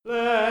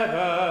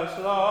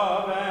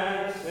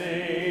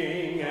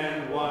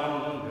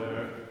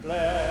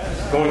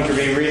Going to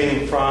be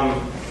reading from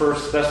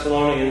 1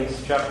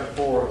 Thessalonians chapter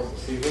 4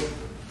 this evening.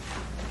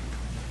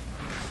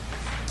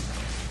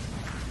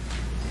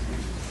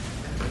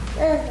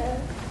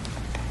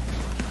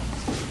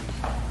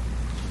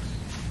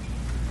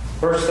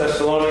 First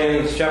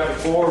Thessalonians chapter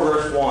 4,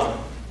 verse 1.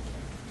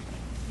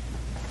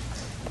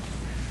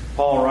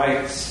 Paul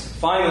writes,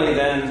 "Finally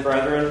then,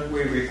 brethren,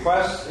 we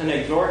request and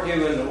exhort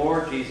you in the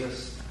Lord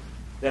Jesus,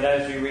 that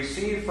as you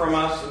receive from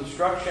us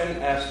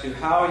instruction as to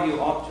how you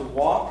ought to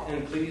walk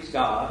and please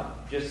God,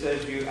 just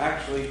as you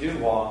actually do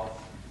walk,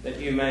 that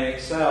you may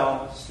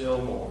excel still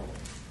more."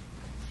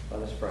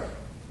 Let us pray.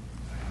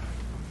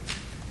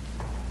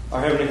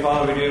 Our Heavenly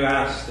Father, we do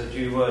ask that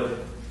you would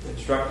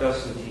instruct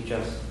us and teach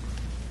us,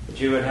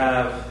 that you would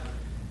have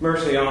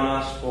mercy on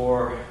us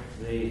for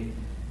the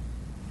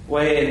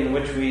way in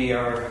which we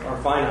are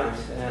finite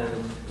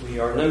and we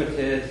are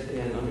limited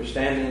in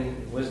understanding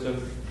and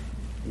wisdom.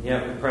 And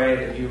yet we pray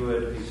that you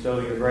would bestow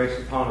your grace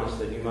upon us,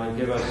 that you might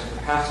give us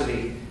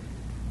capacity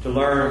to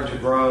learn, to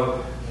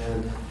grow,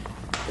 and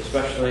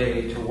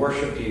especially to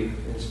worship you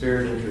in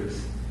spirit and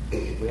truth.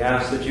 We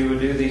ask that you would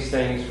do these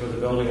things for the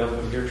building up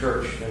of your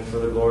church and for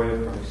the glory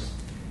of Christ.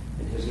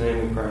 In his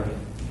name we pray.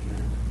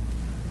 Amen.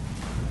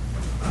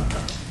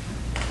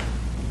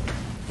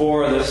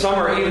 For the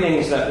summer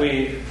evenings that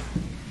we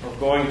are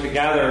going to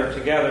gather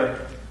together,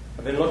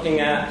 I've been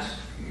looking at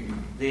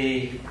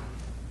the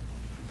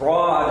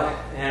broad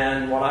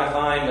and what I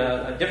find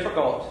a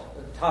difficult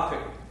topic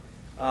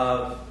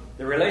of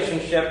the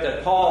relationship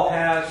that Paul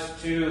has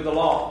to the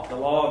law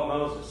of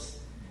Moses,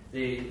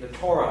 the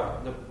Torah,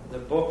 the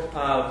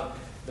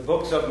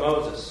books of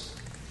Moses.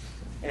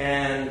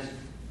 And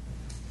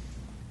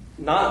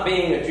not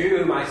being a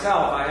Jew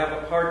myself, I have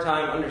a hard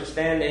time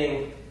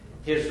understanding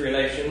his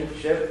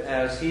relationship,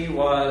 as he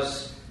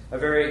was a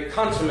very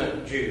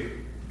consummate Jew.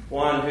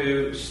 One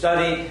who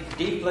studied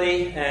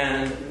deeply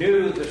and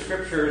knew the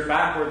Scriptures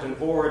backwards and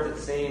forwards,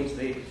 it seems,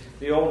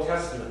 the Old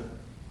Testament.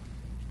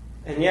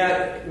 And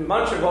yet,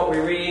 much of what we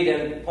read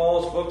in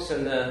Paul's books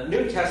in the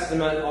New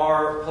Testament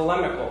are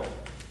polemical.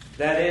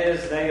 That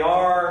is, they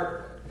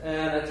are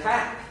an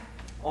attack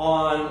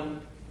on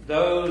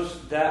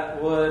those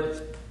that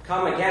would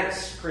come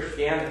against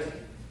Christianity.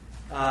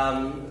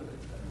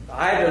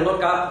 I had to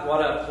look up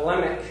what a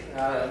polemic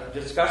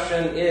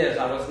discussion is.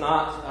 I was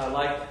not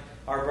like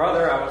our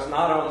brother, I was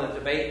not on the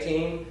debate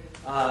team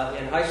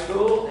in high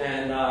school,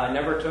 and I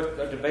never took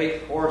a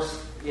debate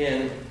course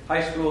in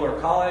high school or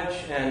college,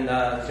 and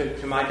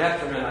to my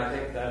detriment, I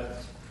think that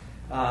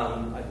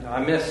I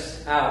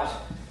miss out.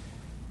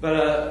 But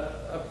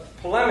a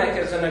polemic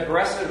is an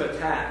aggressive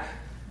attack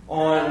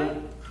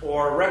on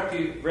or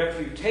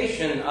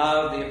refutation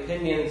of the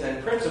opinions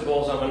and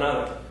principles of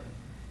another.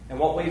 And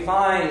what we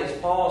find is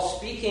Paul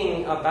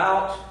speaking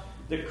about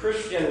the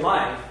Christian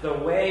life, the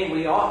way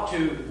we ought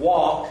to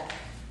walk,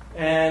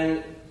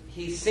 and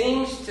he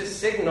seems to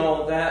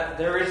signal that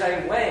there is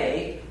a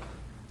way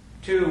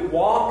to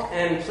walk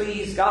and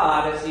please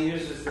God, as he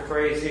uses the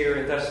phrase here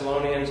in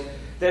Thessalonians,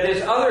 that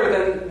is other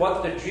than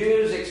what the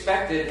Jews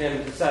expected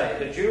him to say.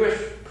 The Jewish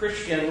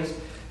Christians,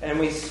 and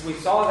we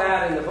saw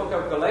that in the book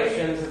of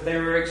Galatians, that they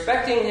were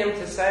expecting him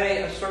to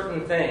say a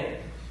certain thing.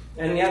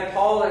 And yet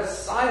Paul is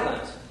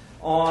silent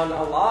on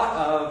a lot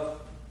of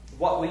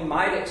what we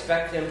might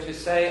expect him to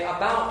say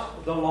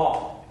about the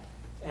law.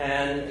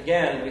 And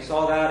again, we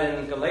saw that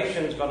in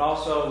Galatians, but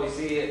also we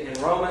see it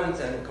in Romans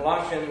and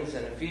Colossians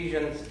and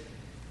Ephesians.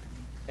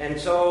 And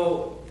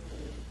so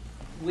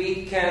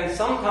we can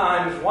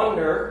sometimes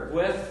wonder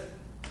with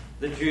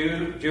the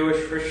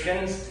Jewish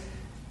Christians,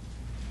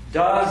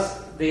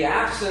 does the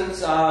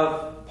absence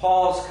of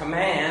Paul's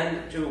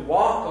command to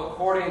walk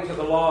according to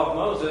the law of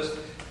Moses,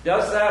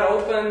 does that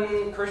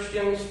open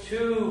Christians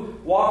to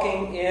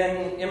walking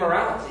in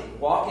immorality,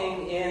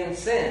 walking in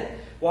sin,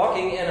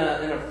 walking in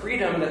a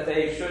freedom that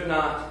they should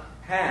not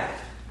have?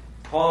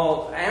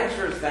 Paul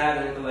answers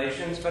that in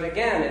Galatians, but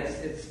again,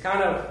 it's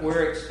kind of,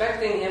 we're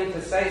expecting him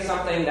to say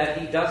something that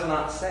he does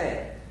not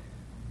say.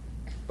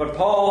 But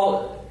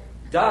Paul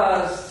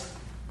does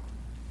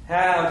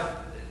have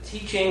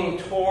teaching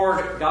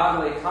toward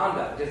godly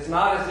conduct. It's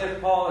not as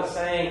if Paul is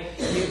saying,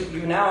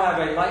 you now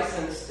have a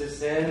license to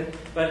sin,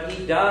 but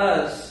he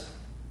does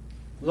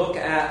look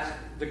at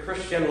the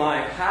Christian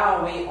life,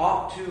 how we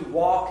ought to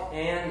walk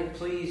and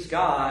please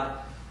God.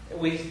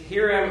 We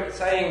hear him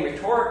saying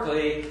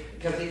rhetorically,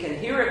 because he can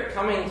hear it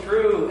coming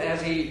through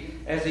as he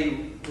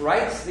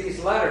writes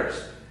these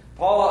letters.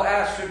 Paul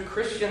asks, should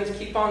Christians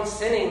keep on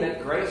sinning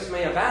that grace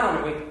may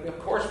abound? And of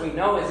course, we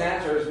know his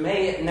answer is,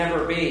 may it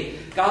never be.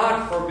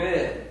 God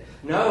forbid.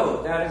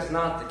 No, that is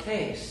not the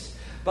case.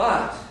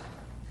 But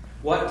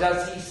what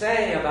does he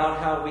say about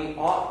how we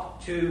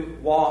ought to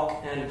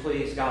walk and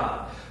please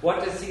God?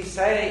 What does he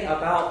say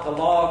about the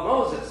law of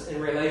Moses in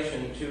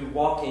relation to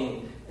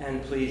walking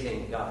and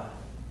pleasing God?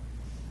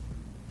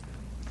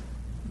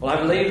 Well,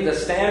 I believe the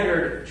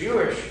standard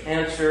Jewish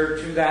answer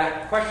to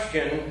that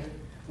question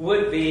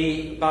would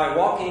be by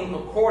walking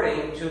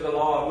according to the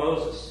law of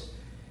Moses.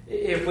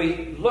 If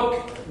we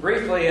look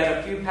briefly at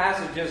a few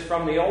passages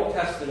from the Old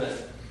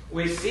Testament,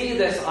 we see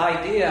this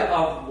idea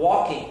of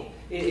walking.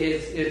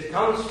 It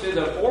comes to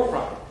the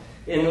forefront.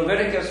 In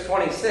Leviticus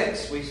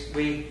 26,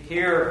 we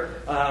hear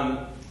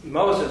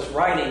Moses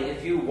writing,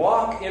 "If you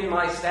walk in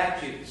my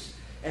statutes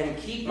and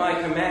keep my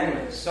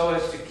commandments so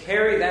as to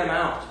carry them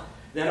out,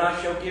 then I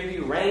shall give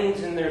you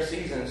rains in their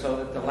season so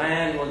that the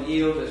land will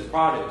yield its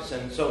produce,"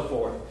 and so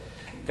forth.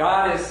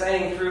 God is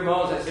saying through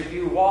Moses, if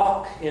you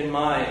walk in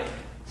my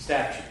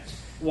statutes,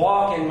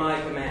 walk in my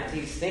commands.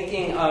 He's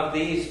thinking of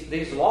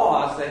these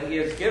laws that he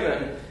has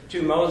given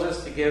to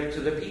Moses to give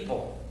to the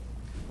people.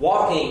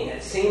 Walking,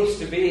 it seems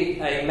to be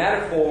a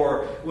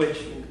metaphor which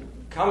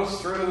comes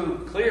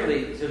through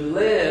clearly to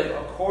live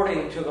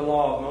according to the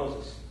law of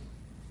Moses.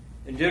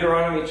 In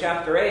Deuteronomy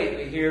chapter 8,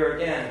 we hear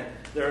again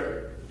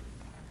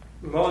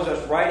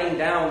Moses writing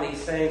down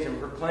these things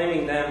and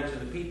proclaiming them to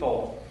the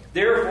people.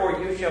 "Therefore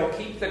you shall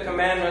keep the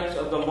commandments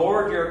of the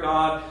Lord your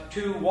God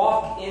to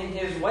walk in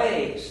his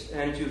ways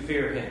and to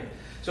fear him."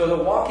 So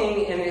the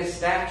walking in his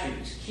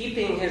statutes,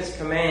 keeping his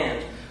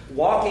commands,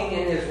 walking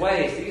in his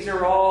ways, these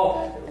are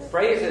all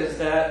phrases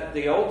that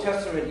the Old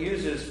Testament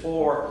uses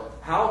for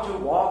how to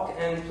walk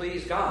and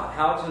please God,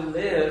 how to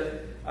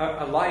live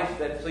a life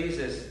that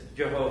pleases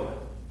Jehovah.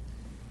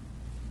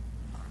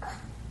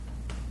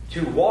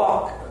 To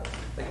walk,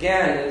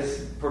 again,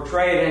 is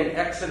portrayed in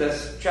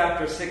Exodus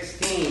chapter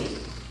 16.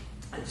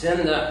 It's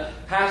in the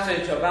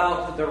passage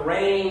about the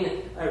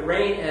rain.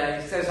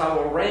 He says, "I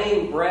will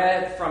rain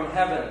bread from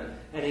heaven."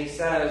 And he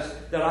says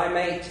that I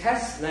may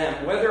test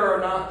them whether or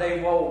not they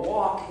will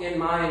walk in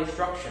my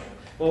instruction.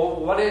 Well,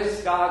 what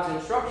is God's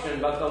instruction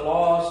but the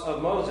laws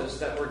of Moses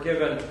that were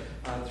given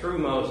through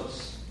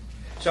Moses?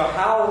 So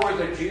how were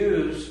the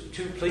Jews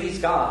to please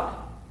God?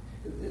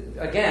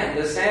 Again,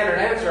 the standard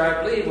answer,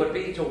 I believe, would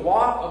be to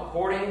walk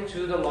according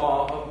to the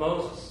law of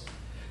Moses.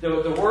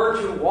 The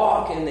word to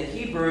walk in the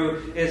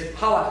Hebrew is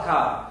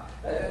halakha.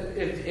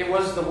 It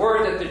was the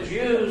word that the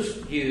Jews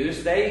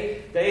used.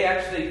 They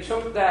actually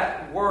took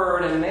that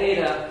word and made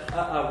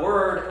a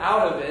word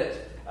out of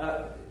it,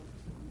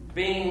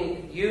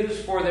 being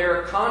used for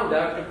their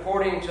conduct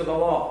according to the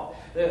law.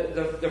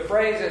 The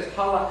phrase is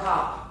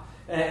halakha,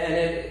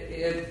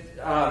 and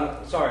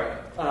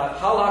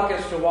halak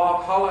is to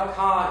walk.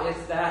 Halakha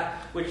is that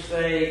which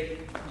they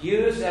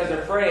used as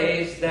a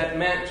phrase that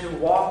meant to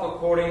walk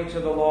according to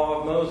the law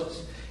of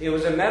Moses. It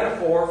was a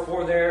metaphor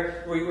for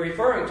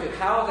referring to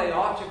how they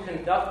ought to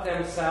conduct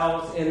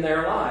themselves in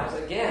their lives.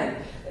 Again,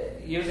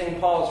 using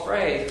Paul's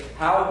phrase,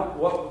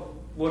 what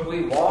would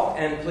we walk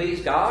and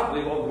please God?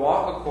 We will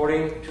walk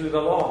according to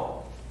the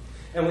law.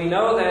 And we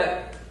know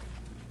that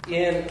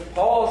in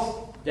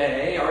Paul's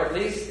day, or at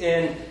least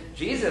in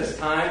Jesus'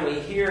 time, we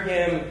hear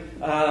him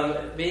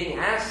being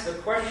asked a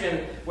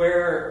question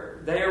where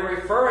they are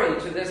referring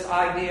to this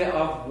idea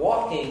of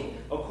walking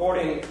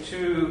according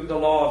to the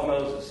law of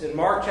Moses. In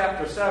Mark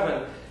chapter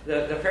 7,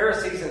 the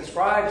Pharisees and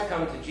scribes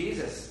come to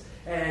Jesus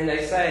and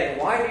they say,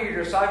 "Why do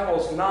your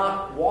disciples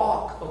not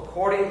walk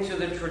according to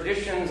the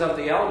traditions of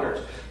the elders,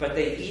 but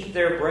they eat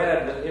their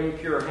bread with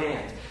impure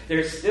hands?"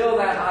 There's still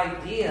that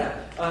idea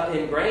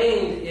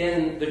ingrained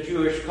in the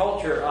Jewish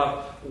culture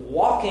of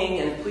walking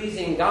and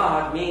pleasing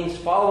God means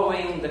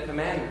following the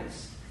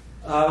commandments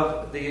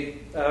of the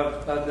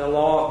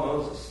law of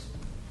Moses.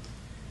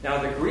 Now,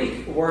 the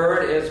Greek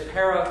word is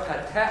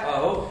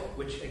peripateo,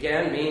 which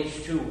again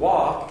means to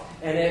walk,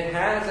 and it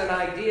has an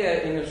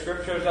idea in the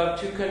scriptures of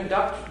to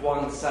conduct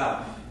oneself.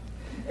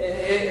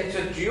 It's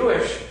a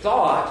Jewish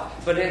thought,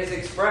 but it's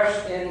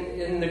expressed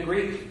in the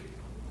Greek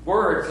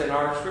words in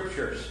our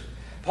scriptures.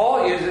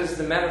 Paul uses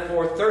the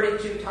metaphor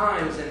 32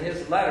 times in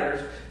his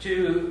letters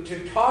to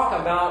talk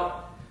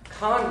about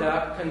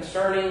conduct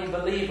concerning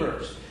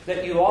believers,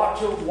 that you ought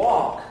to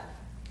walk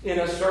in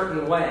a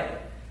certain way.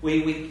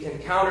 We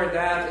encountered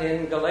that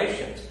in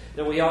Galatians,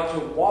 that we ought to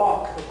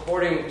walk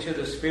according to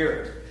the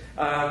Spirit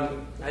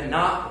and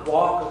not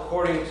walk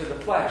according to the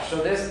flesh. So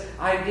this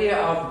idea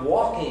of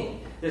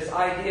walking, this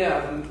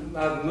idea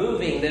of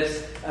moving,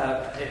 this,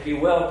 if you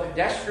will,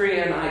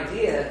 pedestrian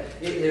idea,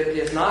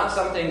 is not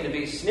something to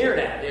be sneered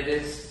at. It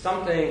is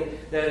something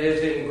that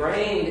is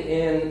ingrained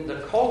in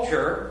the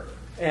culture,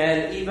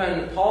 and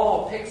even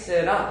Paul picks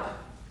it up.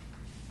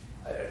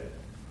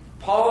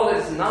 Paul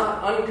is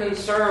not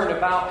unconcerned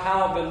about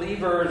how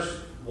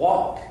believers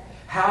walk,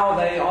 how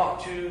they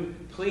ought to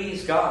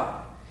please God.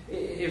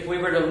 If we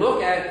were to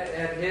look at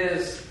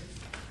his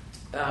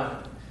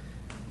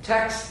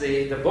texts,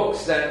 the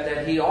books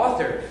that he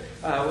authored,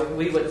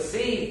 we would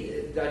see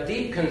a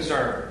deep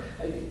concern.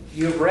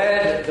 You've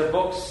read the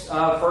books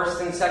of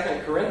 1st and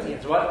 2nd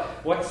Corinthians.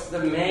 What's the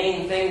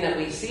main thing that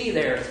we see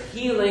there? It's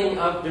healing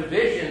of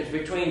divisions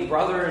between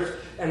brothers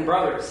and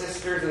brothers,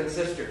 sisters and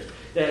sisters.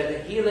 The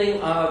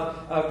healing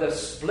of the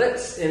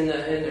splits in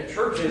the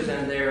churches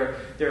and their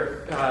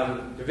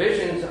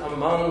divisions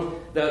among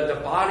the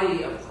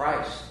body of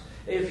Christ.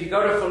 If you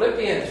go to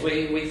Philippians,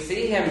 we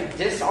see him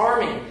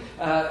disarming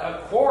a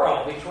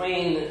quarrel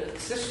between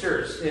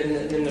sisters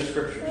in the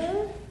scriptures.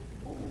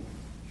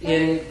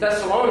 In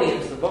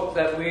Thessalonians, the book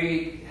that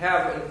we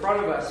have in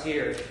front of us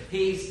here,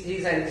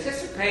 he's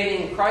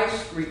anticipating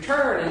Christ's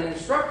return and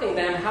instructing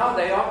them how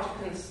they ought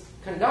to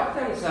conduct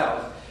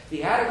themselves,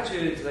 the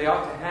attitudes they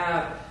ought to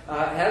have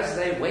as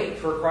they wait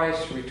for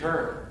Christ's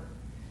return.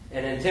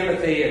 And in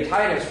Timothy and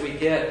Titus, we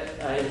get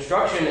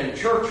instruction in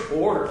church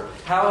order,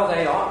 how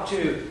they ought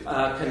to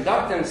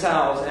conduct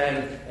themselves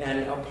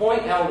and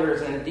appoint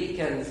elders and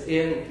deacons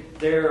in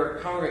their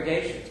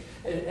congregations,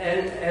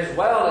 and as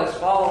well as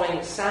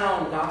following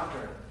sound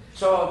doctrine.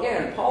 So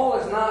again, Paul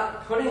is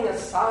not putting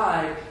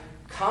aside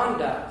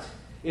conduct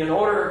in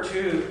order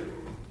to,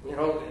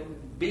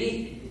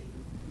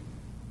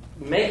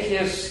 make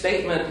his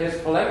statement, his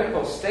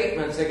polemical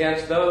statements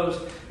against those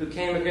who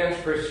came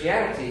against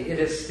Christianity. It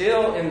is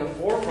still in the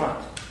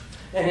forefront.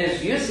 And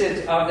his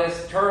usage of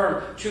this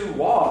term, to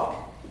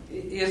walk,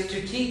 is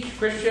to teach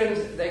Christians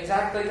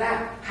exactly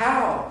that.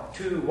 How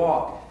to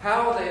walk.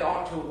 How they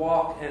ought to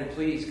walk and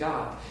please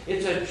God.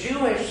 It's a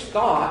Jewish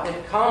thought.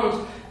 It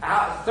comes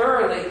out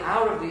thoroughly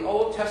out of the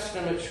Old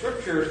Testament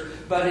Scriptures,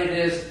 but it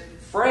is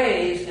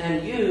phrased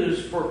and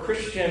used for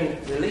Christian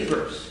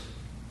believers.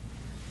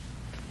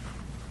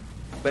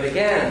 But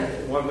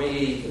again, when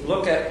we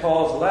look at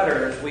Paul's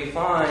letters, we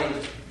find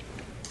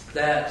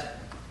that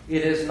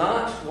it is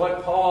not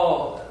what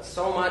Paul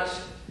so much,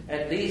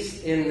 at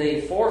least in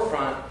the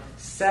forefront,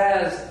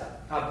 says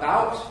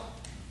about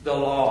the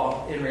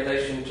law in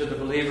relation to the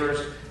believers,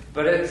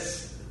 but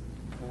it's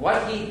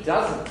what he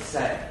doesn't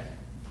say,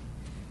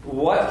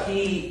 what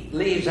he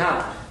leaves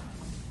out.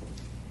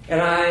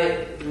 And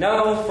I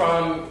know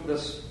from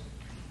this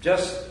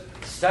just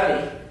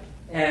study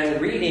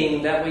and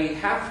reading that we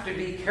have to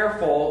be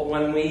careful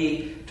when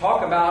we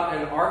talk about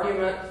an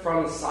argument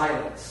from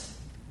silence.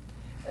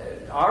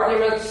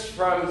 Arguments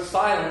from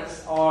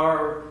silence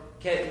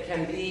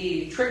can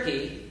be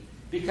tricky,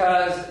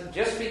 because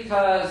just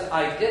because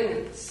I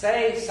didn't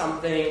say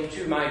something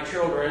to my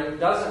children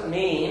doesn't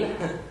mean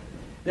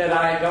that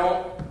I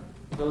don't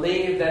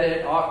believe that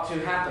it ought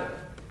to happen.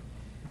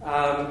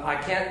 I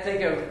can't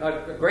think of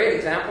a great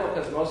example,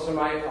 because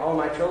all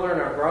my children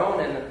are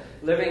grown and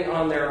living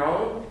on their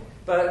own.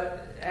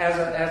 But as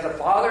a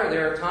father,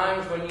 there are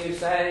times when you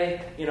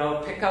say,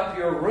 pick up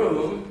your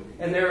room,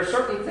 and there are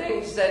certain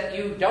things that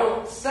you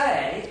don't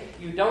say.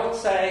 You don't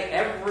say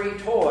every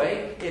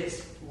toy.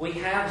 We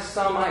have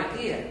some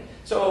idea.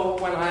 So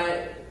when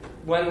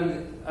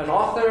an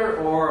author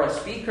or a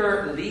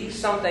speaker leaves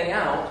something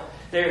out,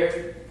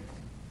 it's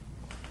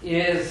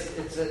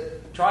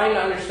trying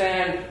to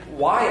understand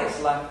why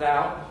it's left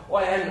out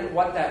and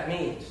what that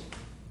means.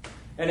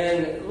 And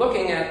in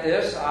looking at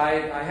this,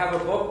 I have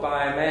a book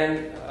by a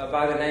man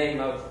by the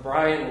name of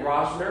Brian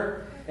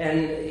Rosner,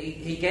 and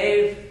he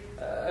gave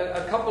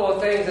a couple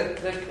of things that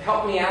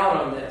helped me out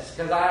on this,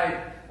 because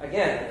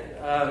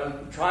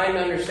trying to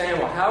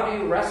understand, how do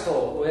you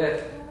wrestle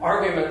with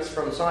arguments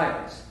from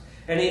silence?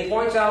 And he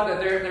points out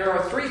that there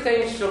are three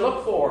things to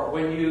look for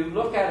when you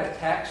look at a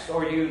text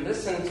or you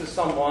listen to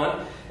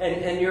someone,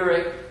 and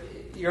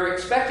you're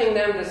expecting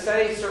them to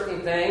say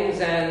certain things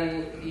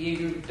and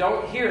you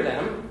don't hear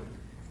them.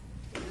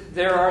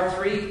 There are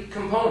three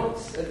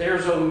components.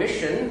 There's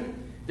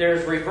omission,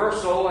 there's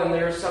reversal, and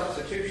there's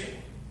substitution.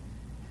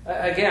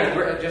 Again,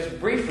 just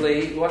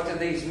briefly, what do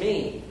these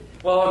mean?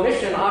 Well,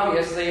 omission,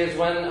 obviously, is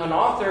when an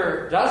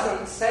author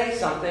doesn't say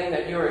something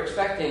that you're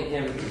expecting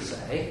him to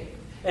say,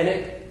 and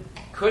it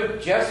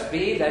could just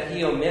be that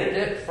he omitted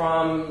it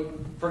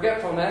from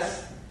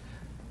forgetfulness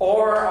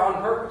or on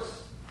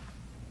purpose.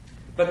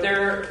 But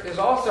there is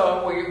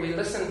also, we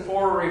listen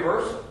for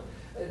reversal.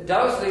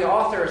 Does the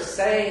author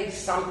say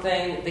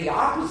something the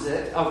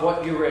opposite of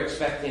what you were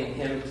expecting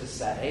him to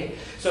say?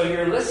 So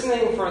you're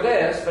listening for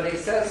this, but he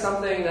says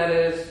something that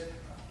is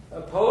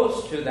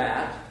opposed to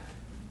that,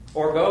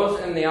 or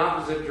goes in the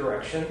opposite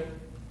direction.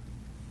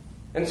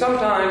 And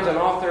sometimes an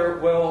author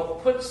will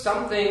put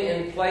something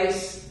in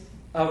place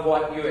of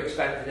what you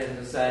expected him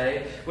to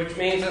say, which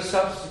means a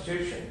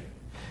substitution.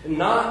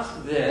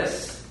 Not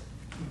this,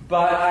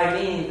 but I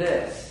mean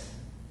this.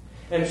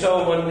 And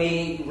so when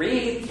we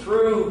read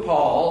through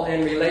Paul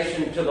in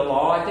relation to the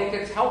law, I think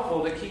it's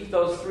helpful to keep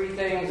those three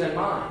things in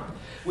mind.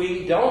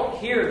 We don't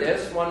hear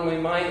this when we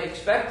might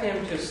expect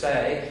him to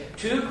say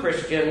to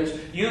Christians,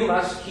 you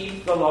must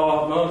keep the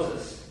law of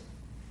Moses.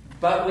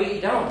 But we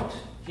don't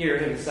hear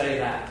him say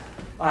that,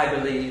 I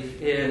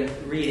believe, in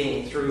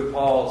reading through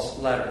Paul's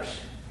letters.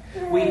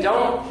 We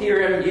don't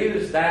hear him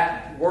use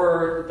that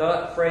word,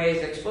 the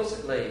phrase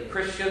explicitly.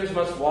 Christians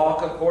must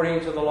walk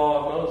according to the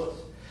law of Moses.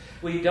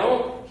 We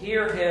don't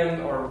hear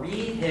him or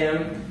read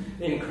him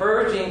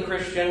encouraging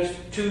Christians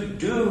to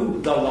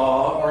do the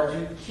law or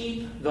to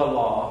keep the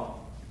law.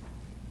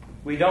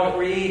 We don't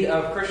read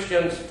of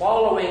Christians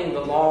following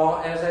the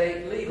law as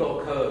a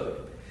legal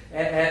code,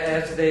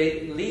 as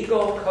the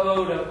legal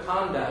code of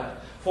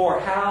conduct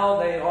for how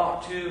they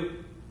ought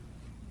to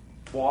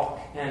walk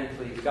and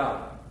please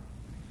God.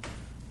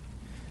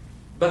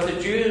 But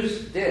the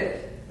Jews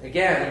did.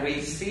 Again,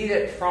 we see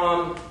it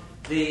from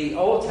the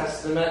Old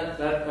Testament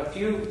that a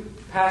few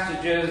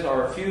passages,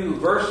 or a few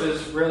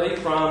verses really,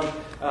 from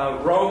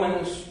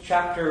Romans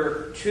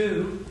chapter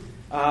 2,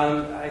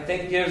 I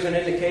think gives an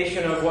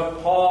indication of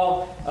what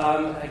Paul,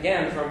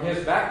 again, from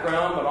his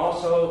background, but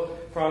also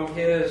from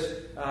his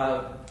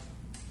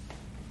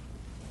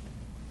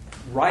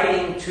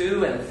writing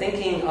to and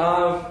thinking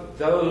of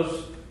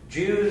those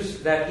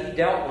Jews that he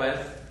dealt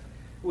with.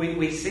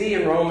 We see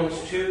in Romans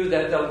 2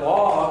 that the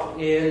law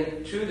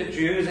to the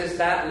Jews is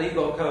that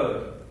legal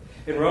code.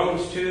 In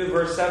Romans 2,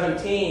 verse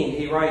 17,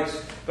 he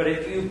writes, "But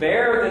if you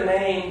bear the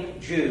name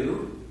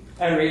Jew,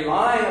 and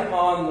rely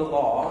upon the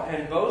law,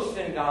 and boast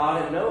in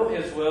God, and know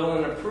His will,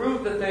 and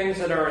approve the things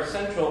that are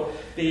essential,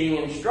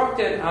 being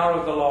instructed out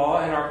of the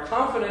law, and are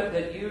confident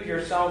that you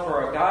yourself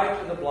are a guide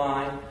to the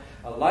blind,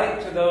 a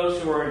light to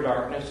those who are in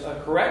darkness,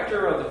 a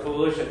corrector of the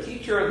foolish, a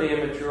teacher of the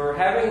immature,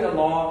 having in the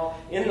law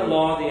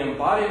the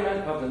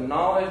embodiment of the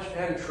knowledge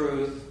and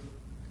truth.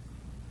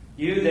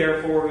 You,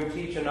 therefore, who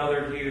teach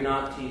another, do you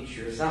not teach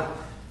yourself?"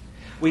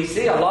 We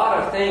see a lot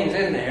of things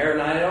in there,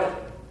 and I don't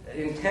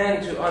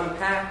intend to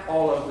unpack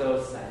all of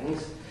those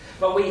things,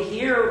 but we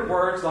hear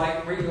words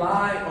like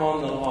rely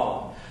on the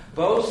law,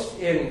 boast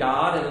in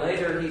God, and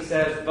later he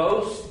says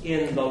boast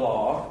in the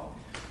law.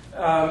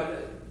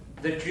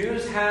 The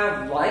Jews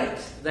have light,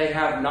 they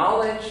have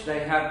knowledge,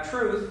 they have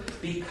truth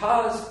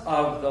because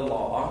of the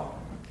law.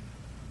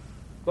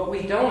 But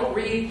we don't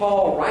read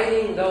Paul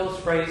writing those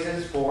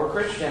phrases for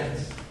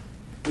Christians.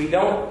 We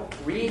don't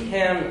read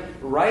him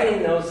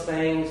writing those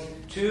things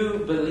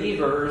to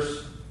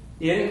believers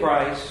in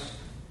Christ,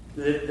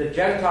 the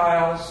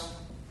Gentiles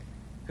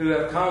who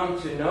have come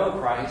to know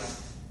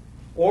Christ,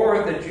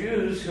 or the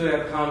Jews who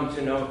have come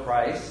to know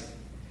Christ.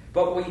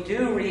 But we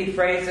do read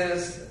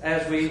phrases,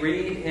 as we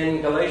read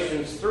in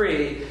Galatians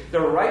 3, "The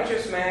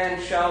righteous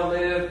man shall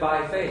live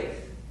by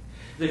faith."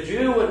 The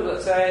Jew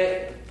would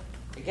say,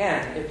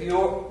 again, if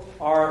you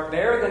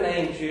bear the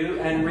name Jew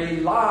and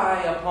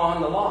rely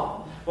upon the law.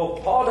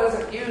 Well, Paul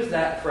doesn't use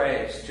that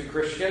phrase to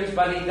Christians,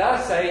 but he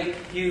does say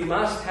you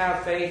must have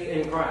faith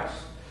in Christ.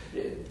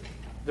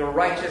 The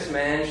righteous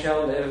man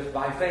shall live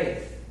by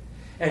faith.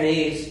 And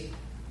he's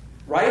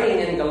writing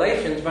in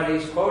Galatians, but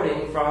he's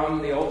quoting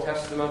from the Old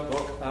Testament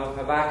book of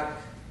Habakkuk.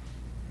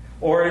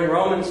 Or in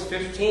Romans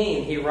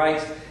 15, he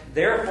writes,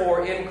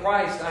 "Therefore in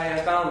Christ I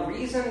have found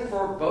reason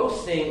for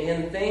boasting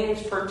in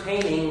things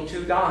pertaining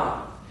to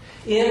God.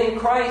 In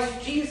Christ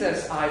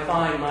Jesus I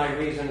find my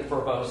reason for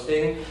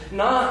boasting,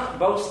 not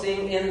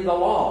boasting in the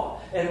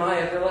law and my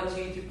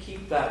ability to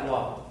keep that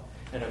law."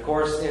 And of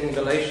course in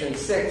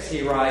Galatians 6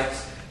 he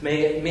writes,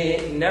 may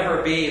it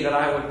never be that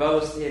I would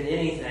boast in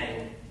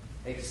anything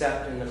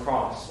except in the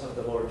cross of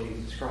the Lord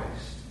Jesus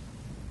Christ.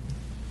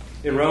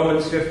 In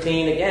Romans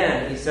 15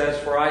 again, he says,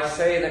 "For I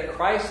say that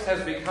Christ has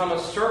become a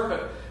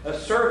servant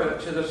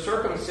to the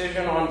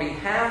circumcision on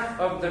behalf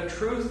of the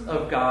truth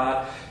of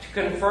God,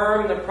 to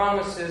confirm the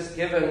promises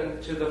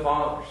given to the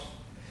fathers."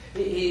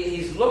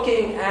 He's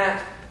looking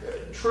at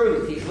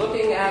truth. He's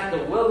looking at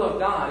the will of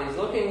God. He's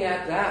looking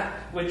at that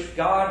which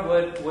God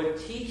would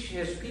teach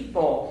His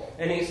people.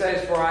 And he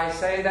says, "For I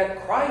say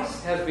that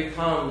Christ has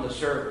become the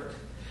servant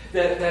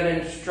that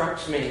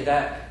instructs me,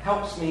 that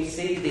helps me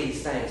see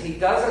these things." He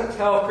doesn't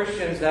tell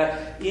Christians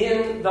that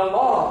in the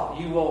law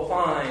you will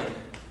find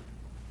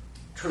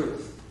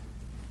truth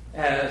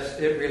as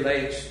it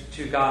relates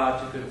to God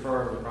to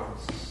confirm the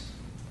promises.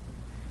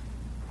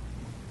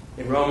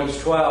 In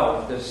Romans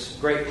 12, this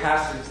great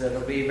passage that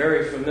will be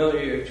very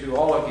familiar to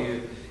all of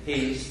you,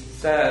 he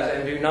says,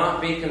 "And do not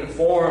be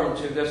conformed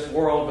to this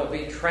world, but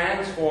be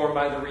transformed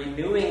by the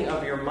renewing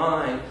of your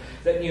mind,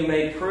 that you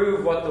may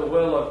prove what the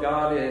will of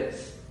God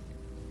is,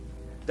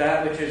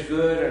 that which is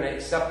good and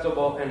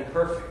acceptable and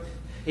perfect."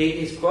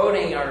 He's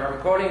quoting, or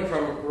I'm quoting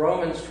from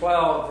Romans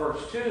 12,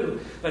 verse 2,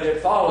 but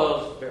it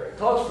follows very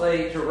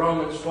closely to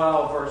Romans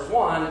 12, verse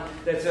 1,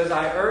 that says,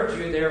 "I urge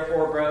you,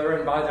 therefore,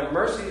 brethren, by the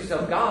mercies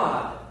of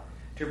God,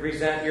 to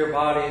present your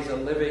bodies a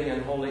living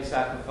and holy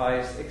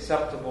sacrifice,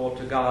 acceptable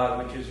to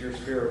God, which is your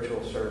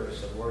spiritual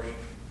service of worship."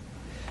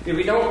 If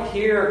we don't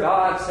hear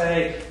God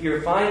say,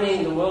 you're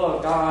finding the will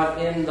of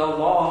God in the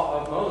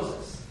law of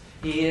Moses,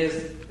 He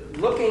is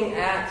looking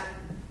at,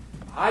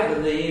 I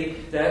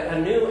believe, that a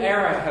new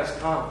era has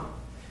come.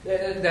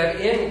 That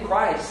in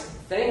Christ,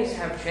 things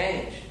have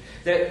changed.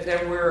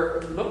 That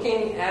we're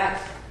looking at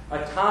a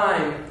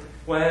time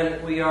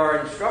when we are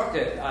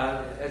instructed,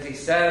 as he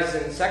says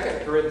in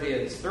 2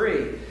 Corinthians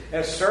 3,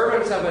 as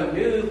servants of a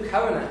new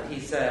covenant, he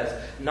says,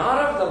 not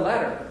of the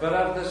letter, but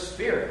of the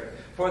Spirit.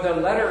 For the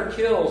letter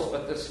kills,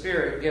 but the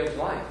Spirit gives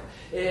life.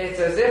 It's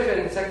as if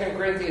in 2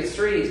 Corinthians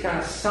 3, he's kind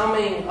of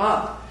summing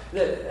up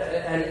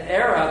an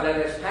era that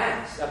is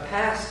past, a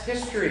past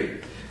history.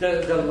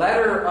 The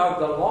letter of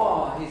the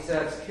law, he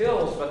says,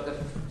 kills, but the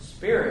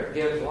Spirit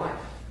gives life.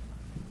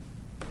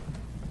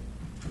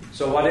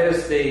 So what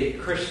is the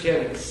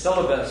Christian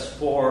syllabus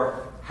for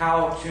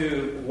how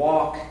to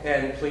walk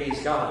and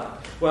please God?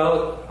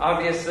 Well,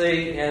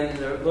 obviously, in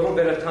the little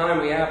bit of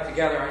time we have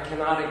together, I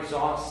cannot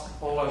exhaust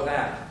all of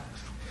that.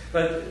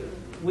 But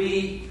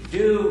we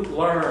do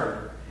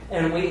learn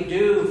and we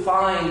do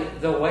find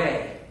the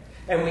way,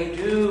 and we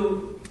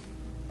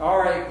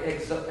are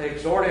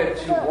exhorted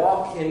to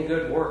walk in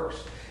good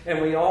works,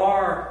 and we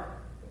are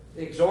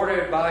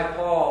exhorted by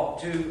Paul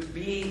to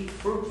be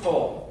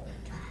fruitful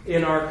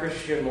in our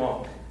Christian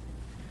walk.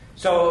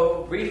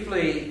 So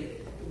briefly,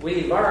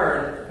 we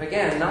learn,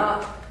 again,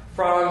 not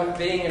from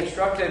being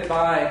instructed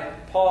by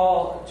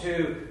Paul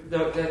to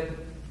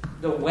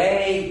the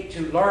way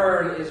to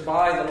learn is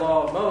by the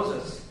law of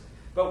Moses,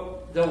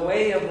 but the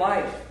way of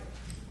life.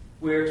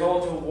 We are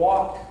told to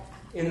walk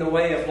in the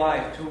way of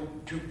life,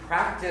 to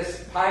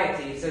practice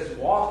piety. He says,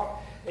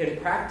 walk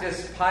and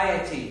practice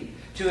piety,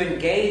 to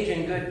engage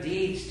in good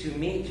deeds, to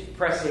meet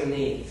pressing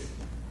needs.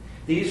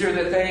 These are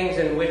the things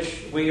in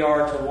which we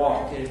are to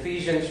walk. In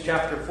Ephesians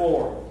chapter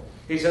 4,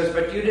 he says,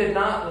 but you did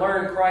not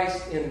learn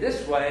Christ in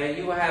this way.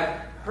 You have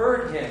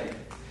heard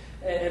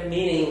him,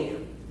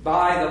 meaning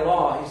by the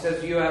law. He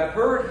says, you have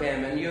heard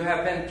him and you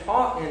have been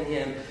taught in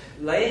him,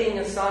 laying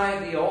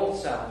aside the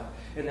old self,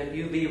 and that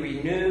you be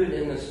renewed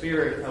in the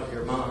spirit of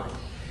your mind.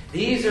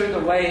 These are the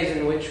ways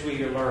in which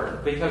we learn,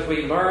 because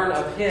we learn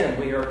of him.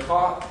 We are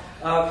taught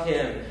of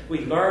him.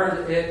 We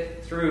learned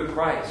it through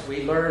Christ.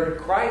 We learned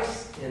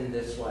Christ in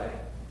this way.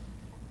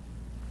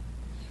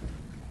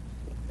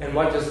 And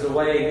what does the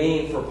way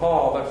mean for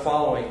Paul but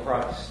following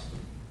Christ?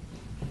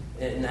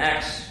 In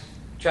Acts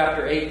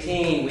chapter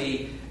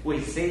 18,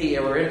 we see,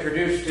 or we're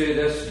introduced to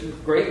this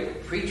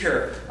great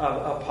preacher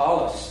of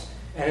Apollos.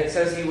 And it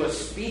says he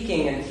was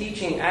speaking and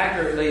teaching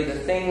accurately the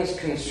things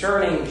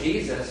concerning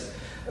Jesus,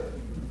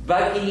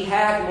 but he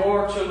had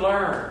more to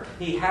learn.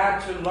 He had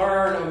to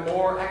learn a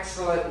more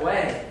excellent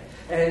way.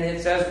 And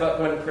it says, but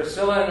when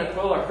Priscilla and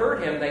Aquila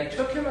heard him, they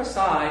took him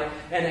aside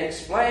and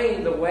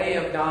explained the way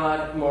of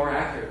God more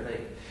accurately.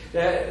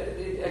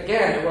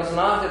 Again, it was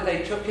not that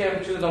they took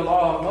him to the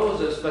law of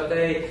Moses, but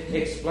they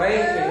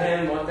explained to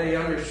him what they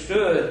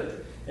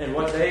understood and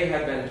what they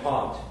had been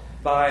taught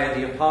by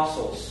the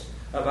apostles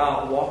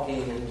about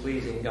walking and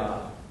pleasing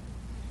God.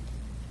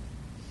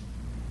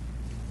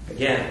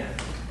 Again,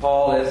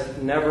 Paul is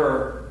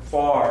never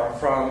far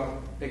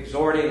from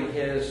exhorting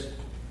his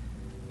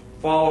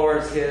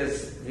followers,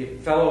 the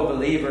fellow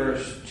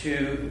believers,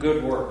 to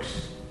good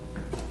works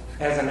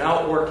as an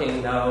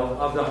outworking, though,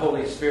 of the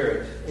Holy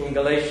Spirit. In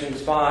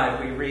Galatians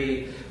 5, we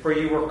read, for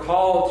you were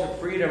called to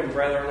freedom,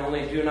 brethren,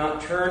 only do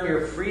not turn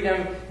your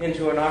freedom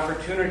into an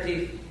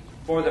opportunity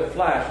for the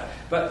flesh,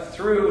 but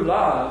through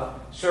love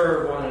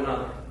serve one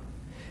another.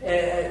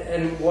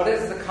 And what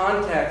is the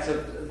context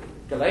of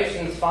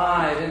Galatians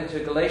 5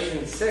 into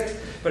Galatians 6?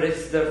 But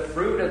it's the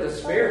fruit of the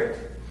Spirit.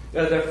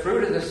 The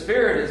fruit of the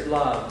Spirit is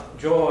love,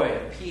 joy,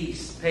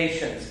 peace,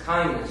 patience,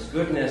 kindness,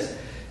 goodness,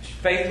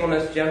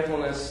 faithfulness,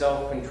 gentleness,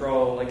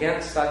 self-control.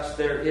 Against such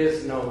there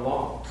is no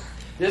law.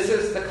 This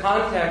is the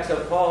context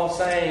of Paul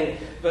saying,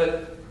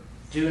 but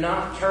do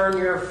not turn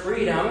your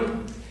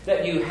freedom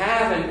that you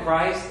have in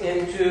Christ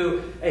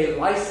into a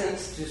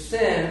license to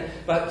sin,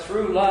 but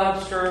through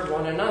love serve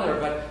one another.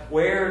 But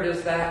where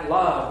does that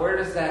love, where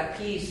does that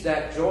peace,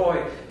 that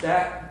joy,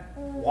 that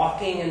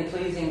walking and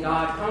pleasing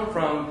God come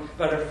from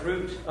but a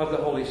fruit of the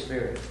Holy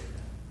Spirit?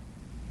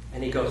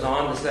 And he goes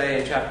on to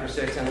say in chapter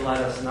 6, and let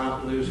us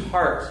not lose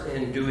heart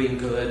in doing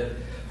good,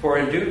 for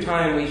in due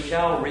time we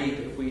shall reap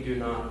if we do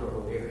not grow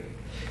weary.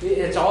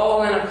 It's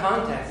all in a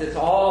context. It's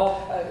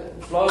all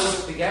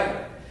flows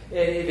together.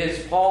 It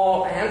is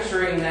Paul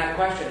answering that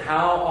question,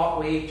 how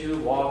ought we to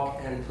walk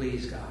and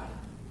please God?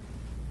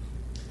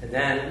 And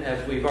then,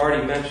 as we've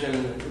already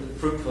mentioned,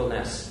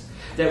 fruitfulness,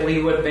 that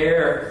we would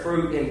bear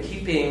fruit in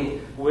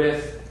keeping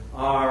with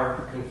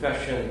our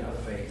confession of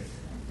faith.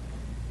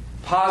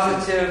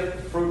 Positive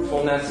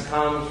fruitfulness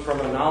comes from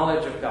a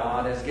knowledge of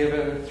God as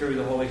given through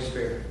the Holy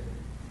Spirit.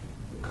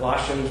 In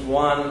Colossians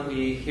 1,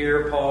 we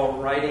hear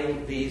Paul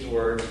writing these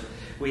words,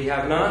 we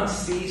have not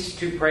ceased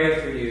to pray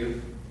for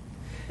you,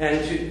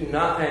 and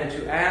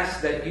to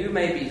ask that you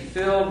may be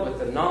filled with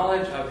the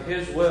knowledge of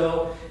his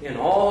will in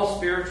all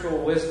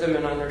spiritual wisdom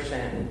and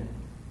understanding,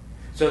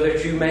 so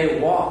that you may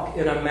walk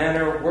in a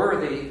manner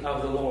worthy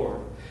of the Lord,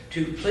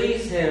 to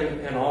please him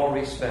in all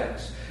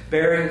respects,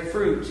 bearing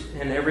fruit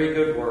in every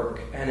good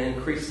work and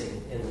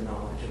increasing in the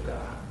knowledge of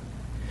God.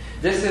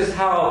 This is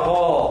how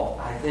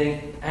Paul, I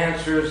think,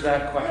 answers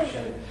that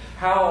question.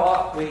 How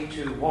ought we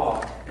to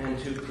walk and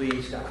to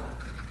please God?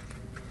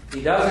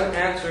 He doesn't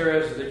answer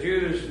as the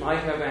Jews might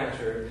have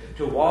answered,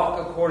 to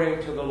walk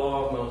according to the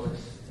law of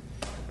Moses.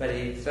 But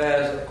he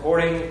says,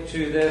 according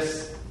to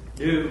this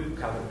new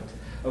covenant,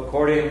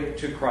 according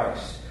to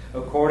Christ,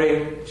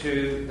 according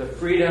to the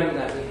freedom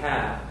that we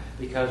have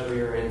because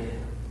we are in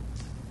him.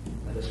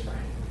 Let us pray.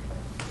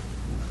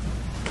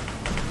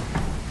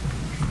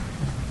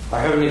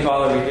 Our Heavenly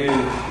Father, we do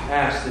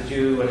ask that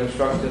you would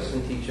instruct us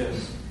and teach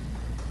us.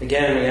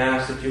 Again, we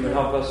ask that you would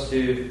help us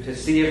to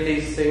see if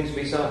these things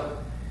be so.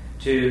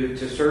 To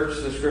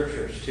search the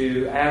Scriptures,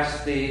 to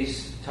ask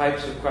these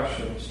types of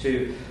questions,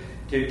 to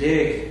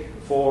dig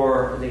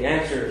for the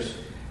answers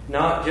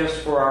not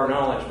just for our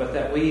knowledge, but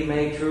that we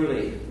may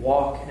truly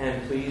walk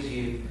and please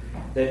you,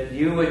 that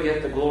you would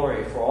get the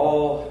glory for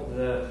all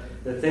the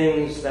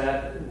things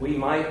that we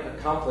might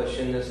accomplish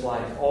in this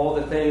life, all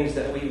the things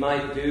that we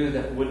might do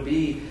that would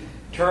be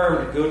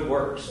termed good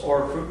works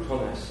or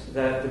fruitfulness,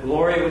 that the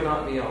glory would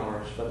not be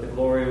ours, but the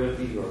glory would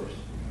be yours.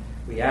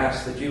 We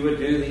ask that you would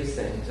do these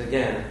things.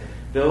 Again,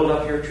 build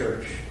up your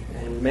church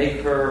and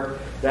make her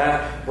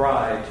that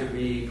bride to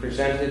be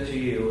presented to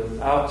you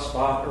without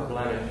spot or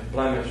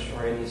blemish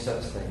or any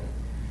such thing.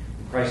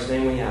 In Christ's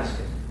name we ask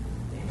it.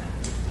 Amen.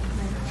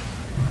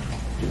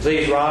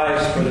 Please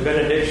rise for the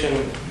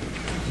benediction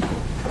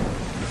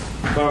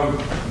from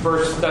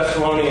 1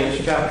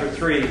 Thessalonians chapter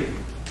 3.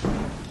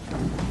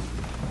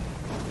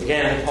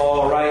 Again,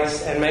 Paul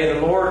writes, "And may the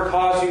Lord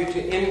cause you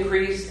to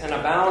increase and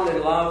abound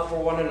in love for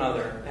one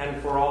another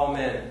and for all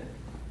men,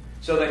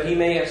 so that he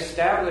may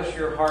establish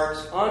your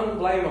hearts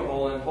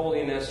unblameable in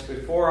holiness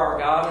before our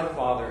God and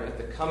Father at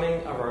the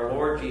coming of our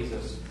Lord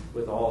Jesus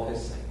with all his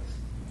saints."